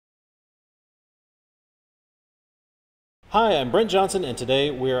Hi, I'm Brent Johnson, and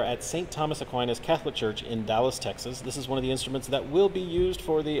today we are at St. Thomas Aquinas Catholic Church in Dallas, Texas. This is one of the instruments that will be used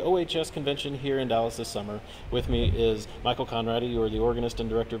for the OHS Convention here in Dallas this summer. With me is Michael Conrady. You are the organist and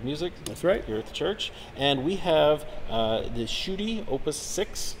director of music. That's right. Here at the church. And we have the Schudi Opus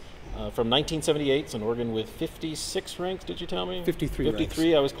 6 from 1978. It's an organ with 56 ranks, did you tell me? 53 ranks.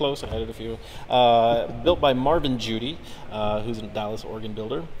 I was close. I added a few. Built by Marvin Judy, who's a Dallas organ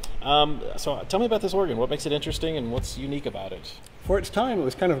builder. So tell me about this organ. What makes it interesting and what's unique about it? For its time, it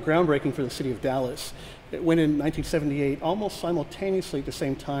was kind of groundbreaking for the city of Dallas. It went in 1978, almost simultaneously at the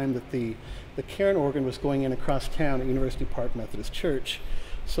same time that the Cairn organ was going in across town at University Park Methodist Church.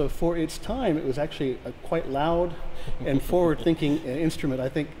 So for its time, it was actually a quite loud and forward-thinking instrument. I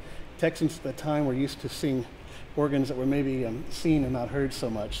think Texans at the time were used to seeing organs that were maybe seen and not heard so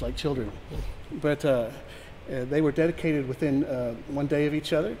much, like children. But they were dedicated within one day of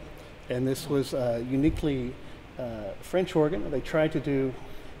each other, and this was uniquely French organ. They tried to do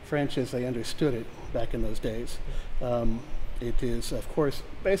French as they understood it back in those days. It is, of course,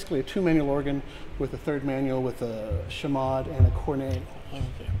 basically a two-manual organ with a third manual with a chamade and a cornet.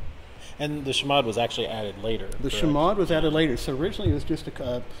 Okay. And the chamade was actually added later. The chamade was added later. So originally it was just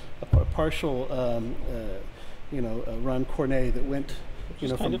a partial, run cornet that went.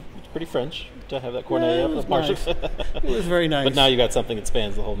 It's pretty French to have that cornet yeah, up. It was nice. It was very nice. But now you got something that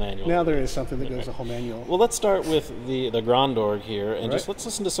spans the whole manual. Now there is something that goes the whole manual. Well, let's start with the grand org here, and right. just let's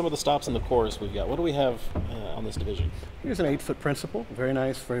listen to some of the stops in the chorus we've got. What do we have on this division? Here's an 8-foot principal. Very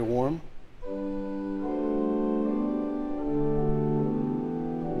nice, very warm.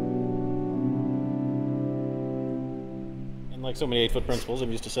 And like so many 8-foot principals,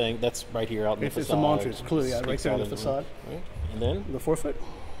 I'm used to saying that's right here out in the facade. It's the mantra. It's clearly right there in the facade. Right. And then? The 4-foot.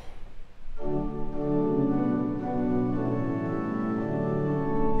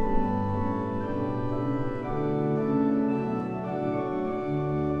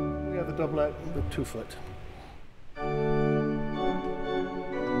 We have the doublet, the 2-foot.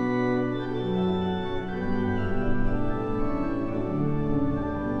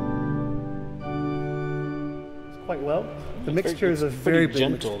 Quite well. The mixture is a very big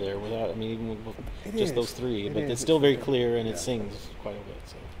gentle mixture. there, without even with just is. those three, but it's is. still very clear and it sings quite a bit.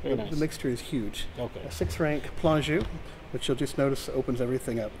 So very nice. The mixture is huge. Okay. A 6-rank plonge, which you'll just notice opens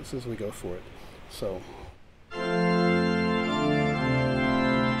everything up as soon as we go for it. So.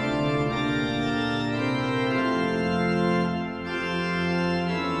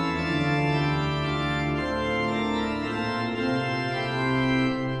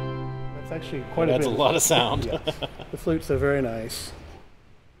 Actually quite a bit. That's a lot of sound. Yeah. The flutes are very nice.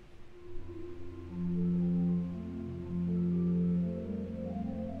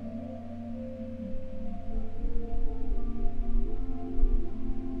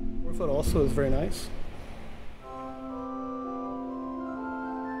 Foot also is very nice.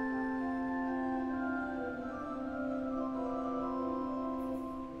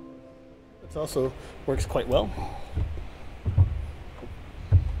 It also works quite well.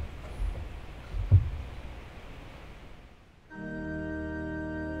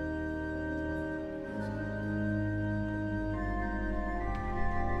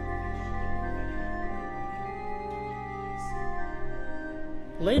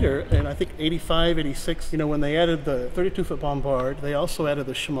 Later, in I think 85, 86, when they added the 32-foot bombard, they also added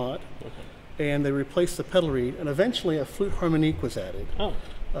the chamade, and they replaced the pedal reed, and eventually a flute harmonique was added,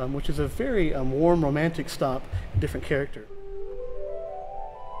 which is a very warm, romantic stop, different character.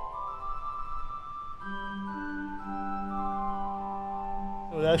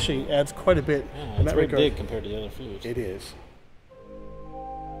 So it actually adds quite a bit in that very regard. big compared to the other flutes. It is.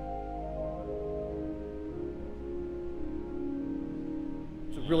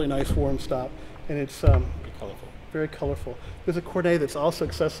 Really nice warm stop, and it's colorful. Very colorful. There's a cornet that's also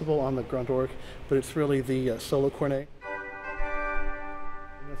accessible on the grand orgue, but it's really the solo cornet.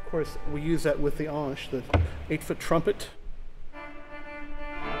 And of course, we use that with the anche, the 8-foot trumpet.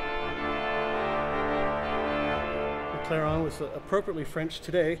 The clairon was appropriately French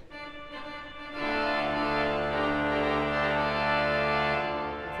today.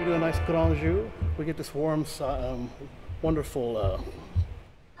 If we do a nice grand jeu, we get this warm, wonderful.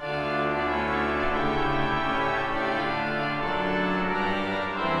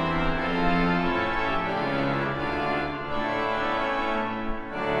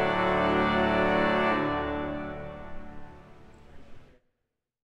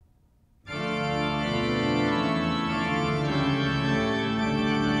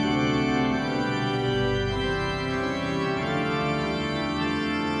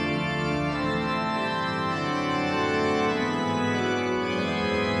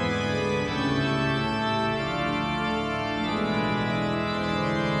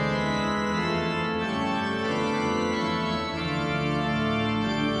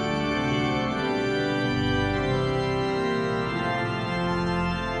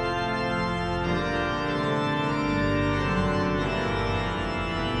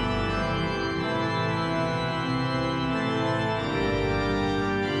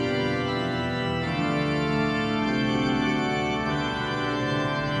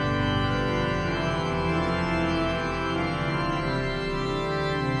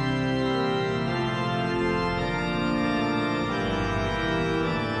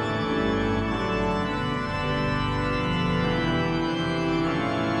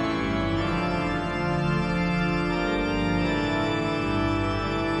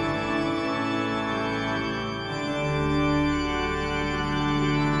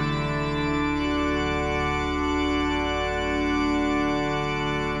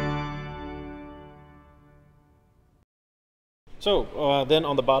 So then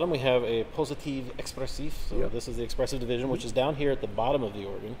on the bottom we have a positive expressif. So Yep. this is the expressive division, which is down here at the bottom of the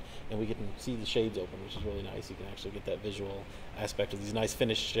organ, and we can see the shades open, which is really nice. You can actually get that visual aspect of these nice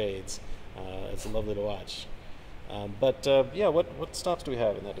finished shades. It's lovely to watch. Yeah, what stops do we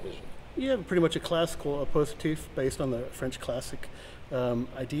have in that division? You have pretty much a classical positif based on the French classic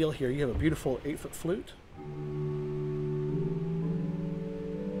ideal here. You have a beautiful 8-foot flute.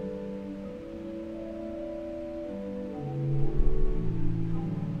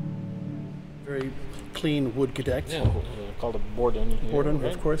 Very clean wood gedeckt. Yeah, called a Bourdon. Here, Bourdon,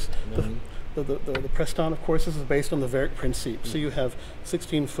 right? of course. The Preston, of course, this is based on the Werk Principe. So you have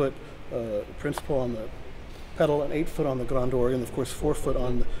 16-foot principle on the pedal and 8-foot on the grand organ, and of course 4-foot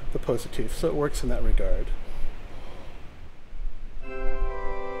on the positif. So it works in that regard.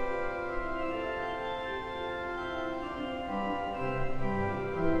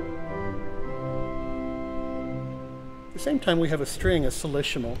 At the same time, we have a string, a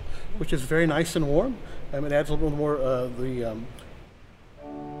solitional, which is very nice and warm. It adds a little more Almost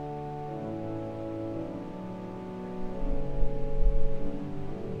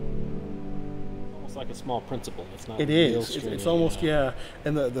like a small principal. It's not. It real is. stringy, It's almost, yeah.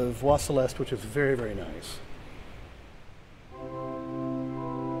 And the voix celeste, which is very, very nice.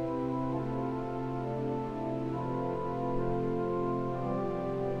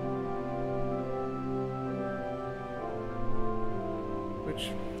 Which,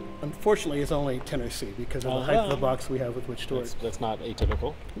 unfortunately, is only tenor C because of the height of the box we have with which to work. That's not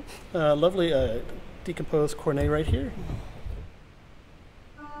atypical. Lovely decomposed cornet right here.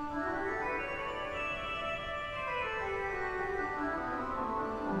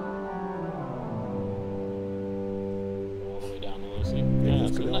 All the way down to low C. Yeah,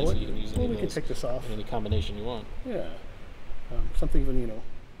 that's really nice. You can use Well, we can take this off. any combination you want. Yeah. Something even,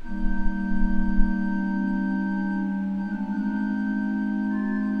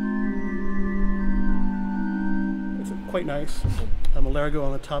 It's quite nice. A Largo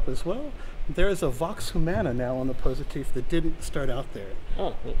on the top as well. There is a Vox Humana now on the positif that didn't start out there.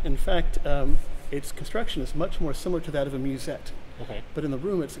 Oh, In fact, its construction is much more similar to that of a musette. okay. But in the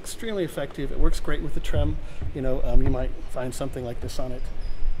room, it's extremely effective. It works great with the trem. You might find something like this on it.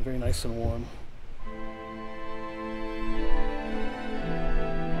 Very nice and warm.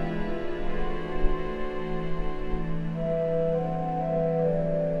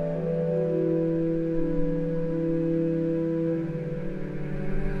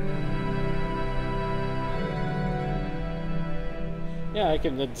 Yeah,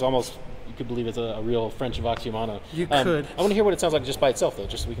 it's almost, you could believe it's a real French Vox Humana. You could. I want to hear what it sounds like just by itself, though,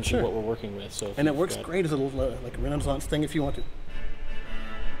 just so we can see Sure. what we're working with. So, And it works great as a little like a Renaissance thing if you want to.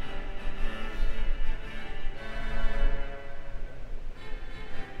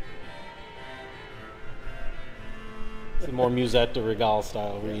 It's a more musette or regale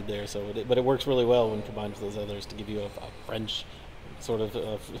style reed there, but it works really well when combined with those others to give you a French sort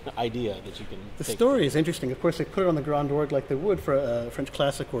of idea that you can. The take. story is interesting. Of course, they put it on the grand orgue like they would for a French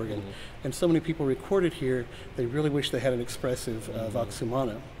classic organ, and so many people recorded here. They really wish they had an expressive Vox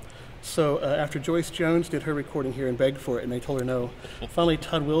Humana. So after Joyce Jones did her recording here and begged for it, and they told her no, finally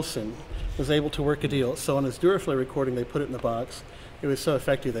Todd Wilson was able to work a deal. So on his Duraflare recording, they put it in the box. It was so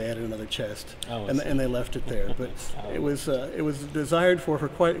effective they added another chest, and they left it there. But it was desired for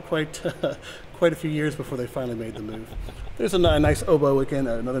quite a few years before they finally made the move. There's a nice oboe again,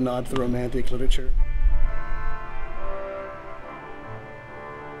 another nod to the Romantic literature.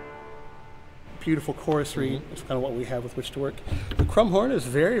 Beautiful chorus reed. It's kind of what we have with which to work. The crumhorn is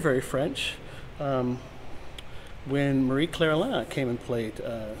very, very French. When Marie Clairlin came and played,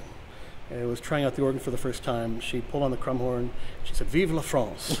 and was trying out the organ for the first time, she pulled on the crumhorn. She said, "Vive la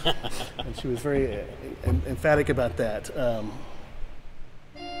France," and she was very emphatic about that.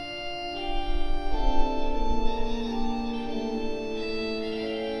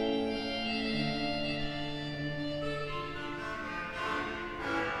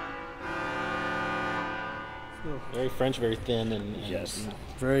 Very French, very thin, and Yes,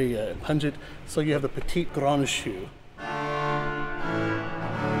 very pungent. So you have the Petit Grand Chou.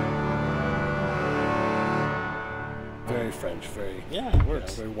 Very French, very it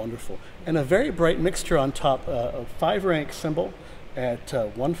works. very wonderful, and a very bright mixture on top. A 5-rank cymbal at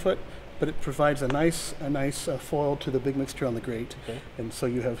 1 foot, but it provides a nice foil to the big mixture on the grate, and so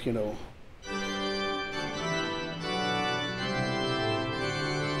you have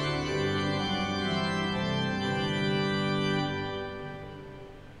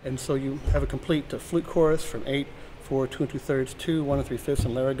And so you have a complete flute chorus from 8, 4, 2 2/3, 2, 1 3/5,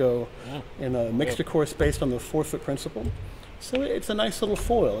 and Larigot, and a mixture chorus based on the 4-foot principle. So it's a nice little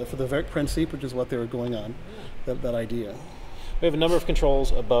foil for the Werk Principe, which is what they were going on, that idea. We have a number of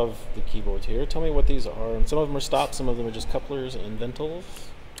controls above the keyboards here. Tell me what these are. And some of them are stops, some of them are just couplers and ventals.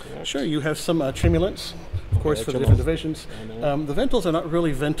 Correct? Sure, you have some tremulants, of course, for the different divisions. The ventals are not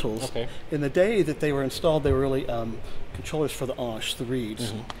really ventals. Okay. In the day that they were installed, they were really controllers for the anche, the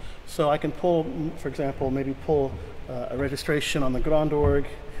reeds. So I can pull, for example, maybe pull a registration on the grand org,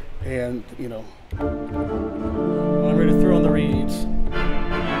 and when I'm ready to throw on the reeds.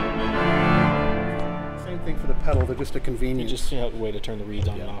 Same thing for the pedal, they're just a convenience. You just have a way to turn the reeds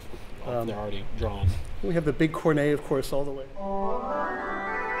on and off. They're already drawn. We have the big cornet, of course, all the way.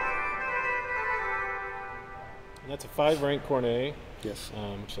 And that's a 5-rank cornet. Yes.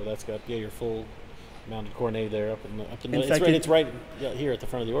 So that's got your full mounted cornet there up in the middle. fact, It's right here at the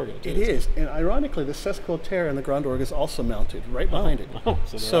front of the organ. It is, and ironically, the sesquiterre in the grand org is also mounted right behind it.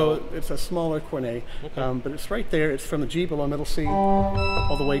 So it's a smaller cornet, but it's right there. It's from the G below middle C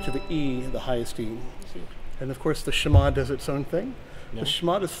all the way to the E, the highest E. And of course, the chamade does its own thing. The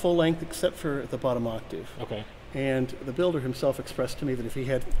chamade is full length except for the bottom octave. Okay. And the builder himself expressed to me that if he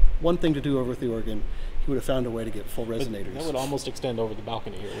had one thing to do over with the organ, he would have found a way to get full resonators. That would almost extend over the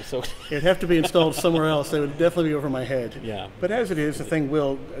balcony here. So it'd have to be installed somewhere else. It would definitely be over my head. Yeah. But as it is, the thing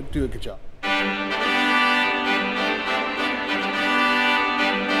will do a good job.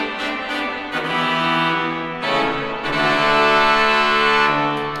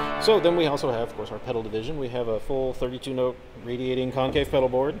 So then we also have, of course, our pedal division. We have a full 32-note radiating concave pedal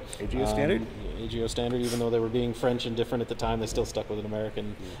board. AGO standard? AGO standard, even though they were being French and different at the time, they still stuck with an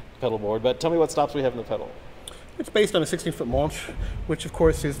American pedal board. But tell me what stops we have in the pedal. It's based on a 16-foot manche, which of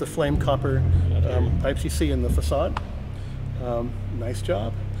course is the flame copper pipes you see in the facade. Nice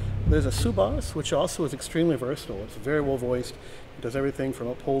job. There's a sous-bass, which also is extremely versatile. It's very well voiced. It does everything from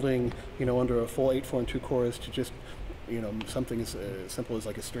upholding, under a full 8/4 and 2 chorus to just something as simple as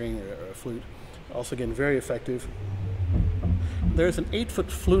like a string or a flute. Also, again, very effective. There's an 8-foot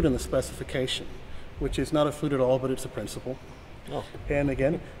flute in the specification, which is not a flute at all, but it's a principal. Oh. And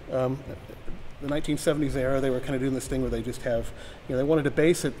again, the 1970s era, they were kind of doing this thing where they just have, they wanted to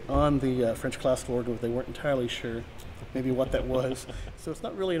base it on the French classical organ, but they weren't entirely sure maybe what that was. So it's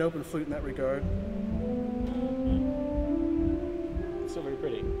not really an open flute in that regard. It's still very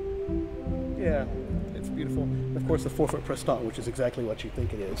pretty. Yeah. It's beautiful. And of course, the 4-foot prestant, which is exactly what you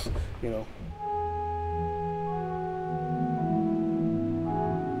think it is,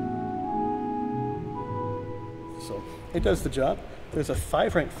 So it does the job. There's a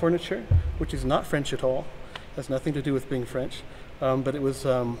 5-rank furniture, which is not French at all. Has nothing to do with being French, but it was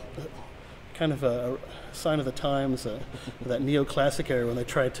kind of a sign of the times, that neoclassic era when they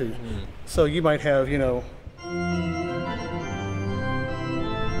tried to. So you might have,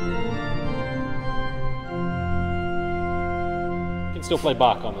 Still play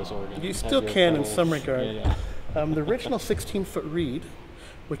Bach on this organ. You still can in some regard. The original 16-foot reed,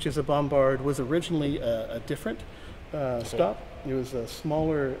 which is a bombard, was originally a different stop. It was a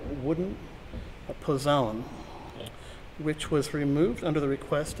smaller wooden posaune, which was removed under the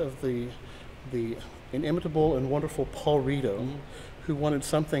request of the inimitable and wonderful Paul Rito, who wanted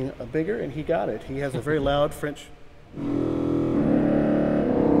something bigger, and he got it. He has a very loud French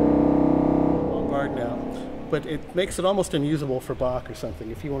bombard now. But it makes it almost unusable for Bach or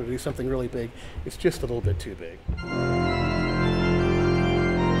something. If you want to do something really big, it's just a little bit too big.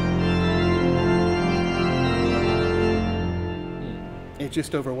 It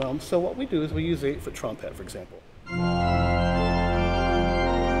just overwhelms. So what we do is we use the 8-foot trompet, for example.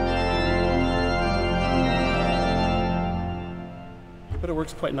 But it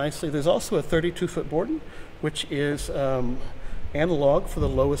works quite nicely. There's also a 32-foot Borden, which is analog for the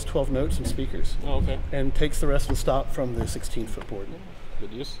lowest 12 notes in speakers. Oh, okay. And takes the rest of the stop from the 16-foot Borden.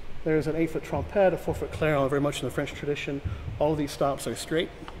 Good use. There's an 8-foot trompet, a 4-foot clarion, very much in the French tradition. All of these stops are straight.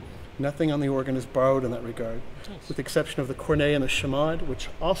 Nothing on the organ is borrowed in that regard, with the exception of the cornet and the chamade, which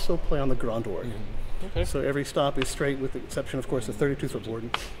also play on the grand organ. Okay. So every stop is straight, with the exception, of course, of the 32-foot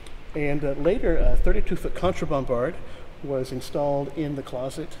Borden. And later, a 32-foot contrabombard was installed in the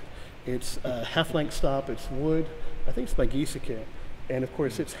closet. It's a half-length stop. It's wood. I think it's by Giesecke, and of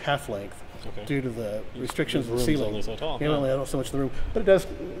course it's half-length due to the restrictions of the ceiling. Only so tall. Only have so much in the room, but it does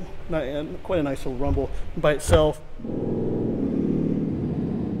quite a nice little rumble by itself.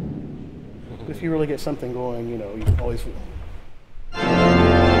 But if you really get something going, you can always.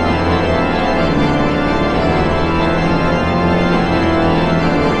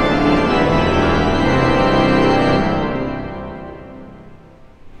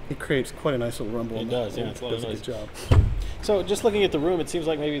 It creates quite a nice little rumble. It does, yeah. It does a good job. So just looking at the room, it seems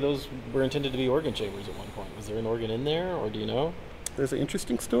like maybe those were intended to be organ chambers at one point. Was there an organ in there, or do you know? There's an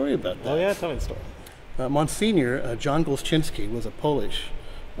interesting story about that. Oh yeah, tell me the story. Monsignor John Golczynski was a Polish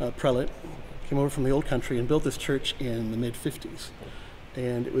prelate, came over from the old country and built this church in the mid-50s.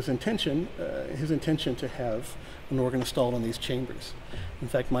 And it was his intention to have an organ installed in these chambers. In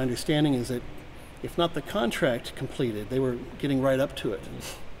fact, my understanding is that if not the contract completed, they were getting right up to it.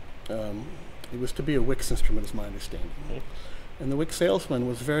 It was to be a Wicks instrument, is my understanding. And the Wicks salesman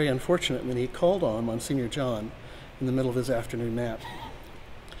was very unfortunate when he called on Monsignor John in the middle of his afternoon nap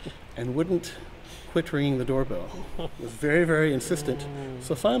and wouldn't quit ringing the doorbell. He was very, very insistent.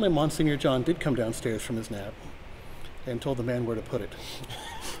 So finally, Monsignor John did come downstairs from his nap and told the man where to put it.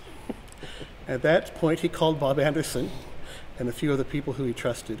 At that point, he called Bob Anderson and a few other people who he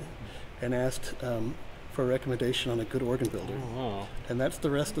trusted and asked for a recommendation on a good organ builder. Oh, wow. And that's the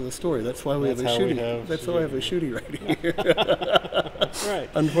rest of the story. That's why we have a Schudi. That's why I have a Schudi right here. Right.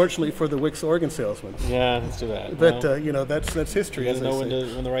 Unfortunately for the Wicks organ salesman. Yeah, that's too bad. But that's history. You guys know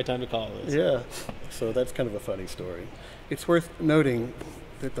when the right time to call is. Yeah. So that's kind of a funny story. It's worth noting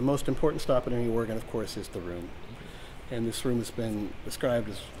that the most important stop in any organ, of course, is the room. And this room has been described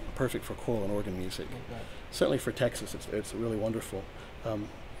as perfect for choral and organ music. Okay. Certainly for Texas, it's really wonderful.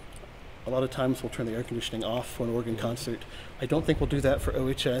 A lot of times we'll turn the air conditioning off for an organ concert. I don't think we'll do that for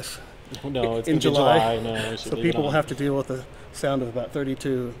OHS. No, it's in July. No, so people will have to deal with the sound of about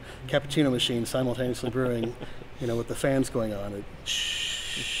 32 cappuccino machines simultaneously brewing, with the fans going on.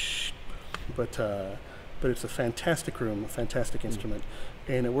 But it's a fantastic room, a fantastic instrument,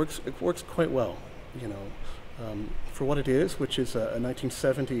 and it works quite well. For what it is, which is a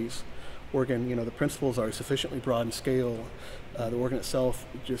 1970s organ, the principles are sufficiently broad in scale. The organ itself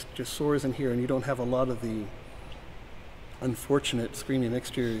just soars in here, and you don't have a lot of the unfortunate screaming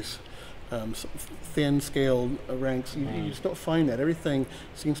mixtures, thin scaled ranks. You just don't find that. Everything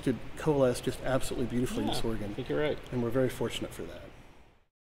seems to coalesce just absolutely beautifully in this organ. I think you're right. And we're very fortunate for that.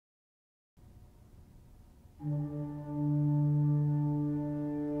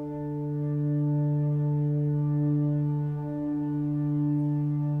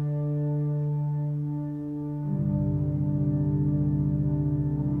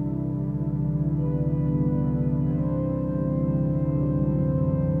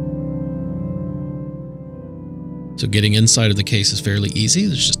 So getting inside of the case is fairly easy.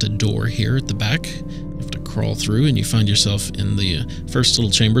 There's just a door here at the back. You have to crawl through and you find yourself in the first little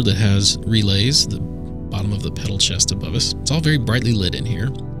chamber that has relays, the bottom of the pedal chest above us. It's all very brightly lit in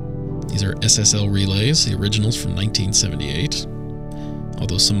here. These are SSL relays, the originals from 1978,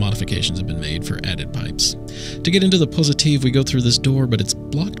 although some modifications have been made for added pipes. To get into the positive, we go through this door, but it's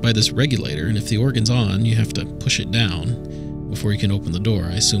blocked by this regulator, and if the organ's on, you have to push it down before you can open the door.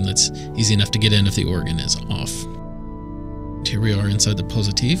 I assume that's easy enough to get in if the organ is off. Here we are inside the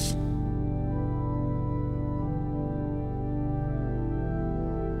positive.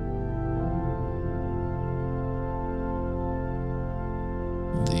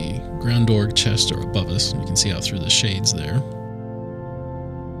 The ground org chests are above us. We can see out through the shades there.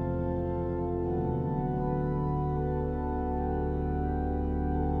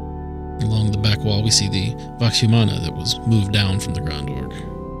 Along the back wall, we see the Vox Humana that was moved down from the ground org.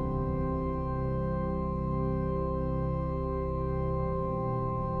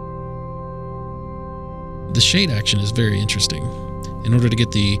 The shade action is very interesting. In order to get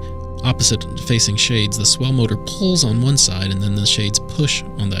the opposite facing shades, the swell motor pulls on one side and then the shades push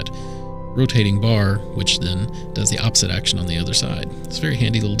on that rotating bar, which then does the opposite action on the other side. It's a very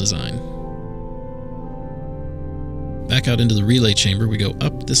handy little design. Back out into the relay chamber, we go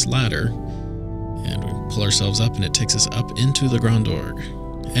up this ladder and we pull ourselves up and it takes us up into the grand org.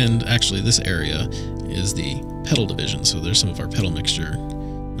 And actually this area is the pedal division, so there's some of our pedal mixture,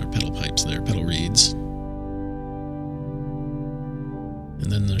 our pedal pipes there, pedal reeds.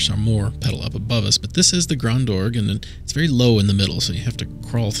 And then there's some more pedal up above us, but this is the grand org, and then it's very low in the middle, so you have to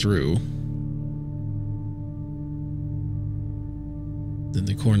crawl through. Then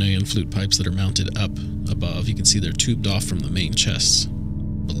the cornet and flute pipes that are mounted up above, you can see they're tubed off from the main chests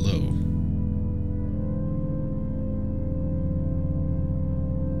below.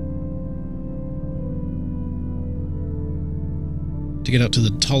 To get out to the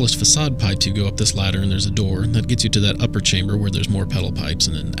tallest facade pipes, you go up this ladder and there's a door. That gets you to that upper chamber where there's more pedal pipes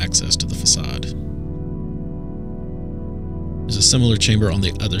and then access to the facade. There's a similar chamber on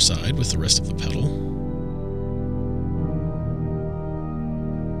the other side with the rest of the pedal.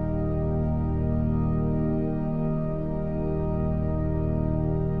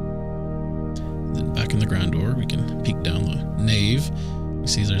 Then back in the ground door, we can peek down the nave. You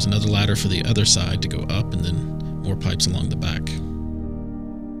see there's another ladder for the other side to go up and then more pipes along the back.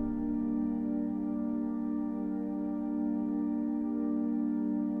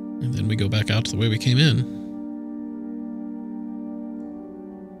 And then we go back out the way we came in.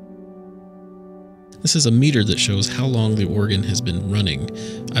 This is a meter that shows how long the organ has been running.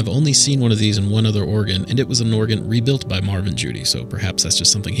 I've only seen one of these in one other organ, and it was an organ rebuilt by Marvin Judy, so perhaps that's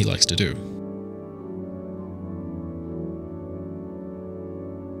just something he likes to do.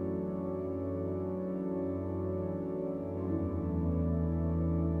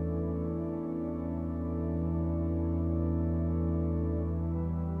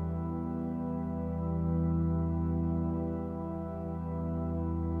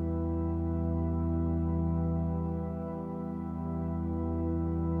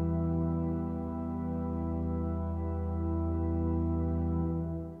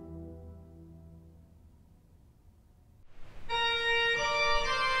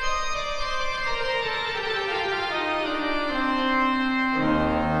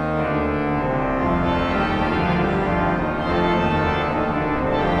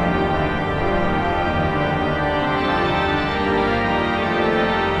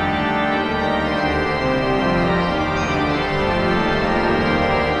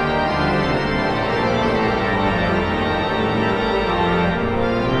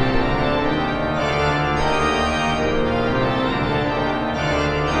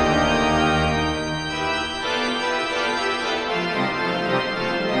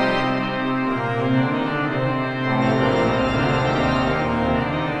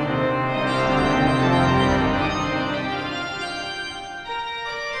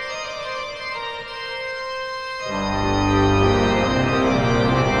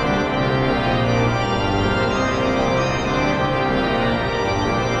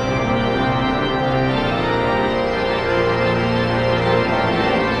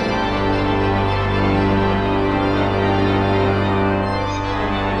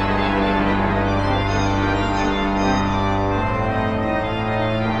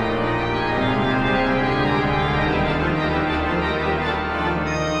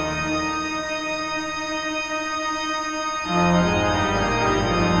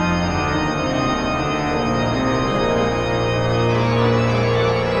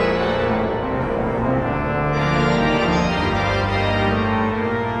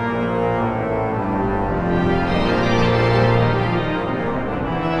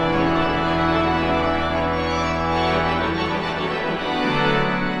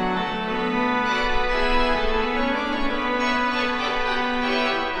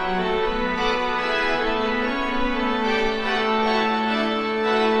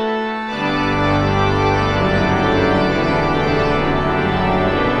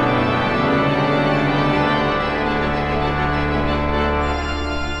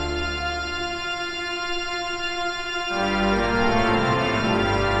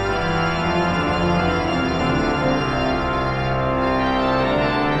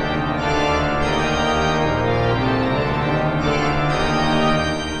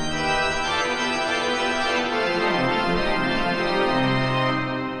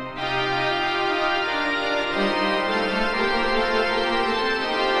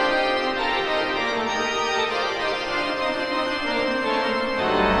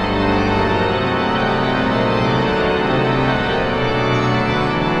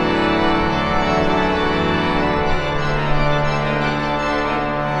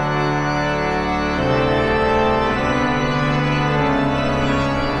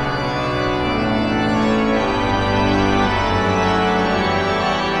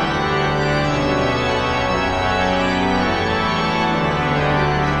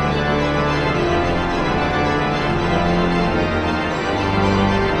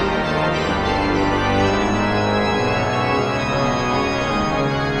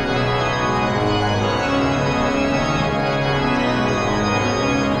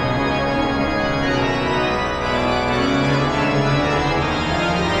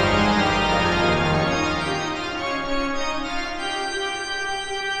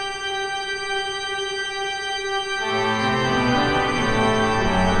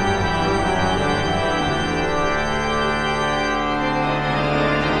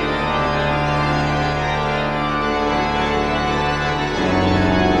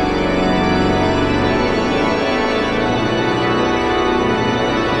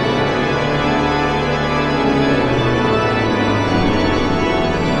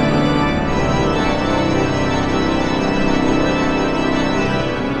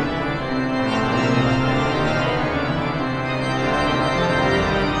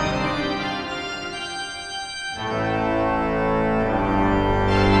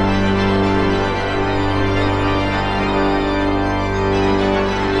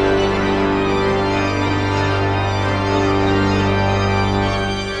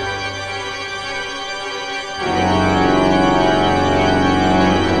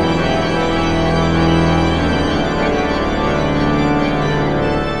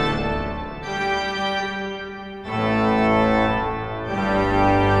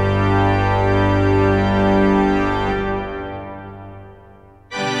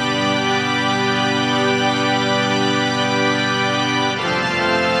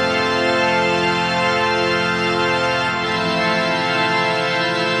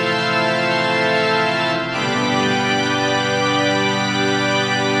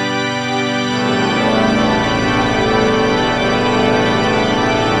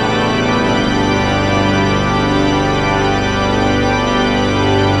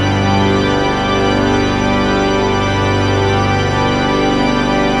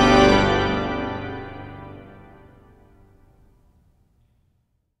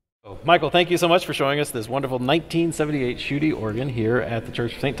 Michael, thank you so much for showing us this wonderful 1978 Schudi organ here at the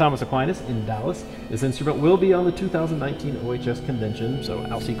Church of St. Thomas Aquinas in Dallas. This instrument will be on the 2019 OHS Convention, so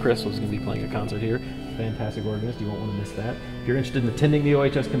Alcee Chris was going to be playing a concert here. Fantastic organist, you won't want to miss that. If you're interested in attending the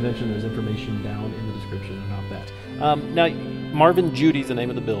OHS Convention, there's information down in the description about that. Now, Marvin Judy's the name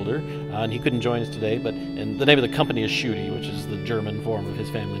of the builder, and he couldn't join us today, and the name of the company is Schudi, which is the German form of his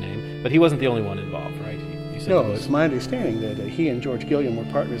family name, but he wasn't the only one involved, right? No, it's my understanding that he and George Gilliam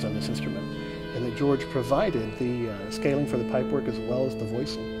were partners on this instrument, and that George provided the scaling for the pipework as well as the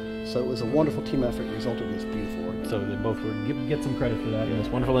voicing. So it was a wonderful team effort that resulted in this beautiful organ. So they both were get some credit for that. Yeah, this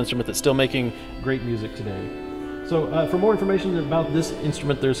wonderful instrument that's still making great music today. So for more information about this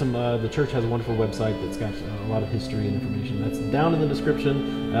instrument, there's some. The church has a wonderful website that's got a lot of history and information. That's down in the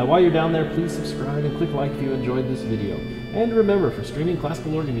description. While you're down there, please subscribe and click like if you enjoyed this video. And remember, for streaming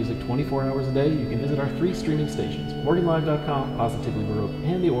classical organ music 24 hours a day, you can visit our 3 streaming stations: organlive.com, Positively Baroque,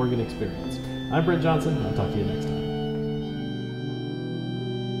 and The Organ Experience. I'm Brent Johnson, and I'll talk to you next time.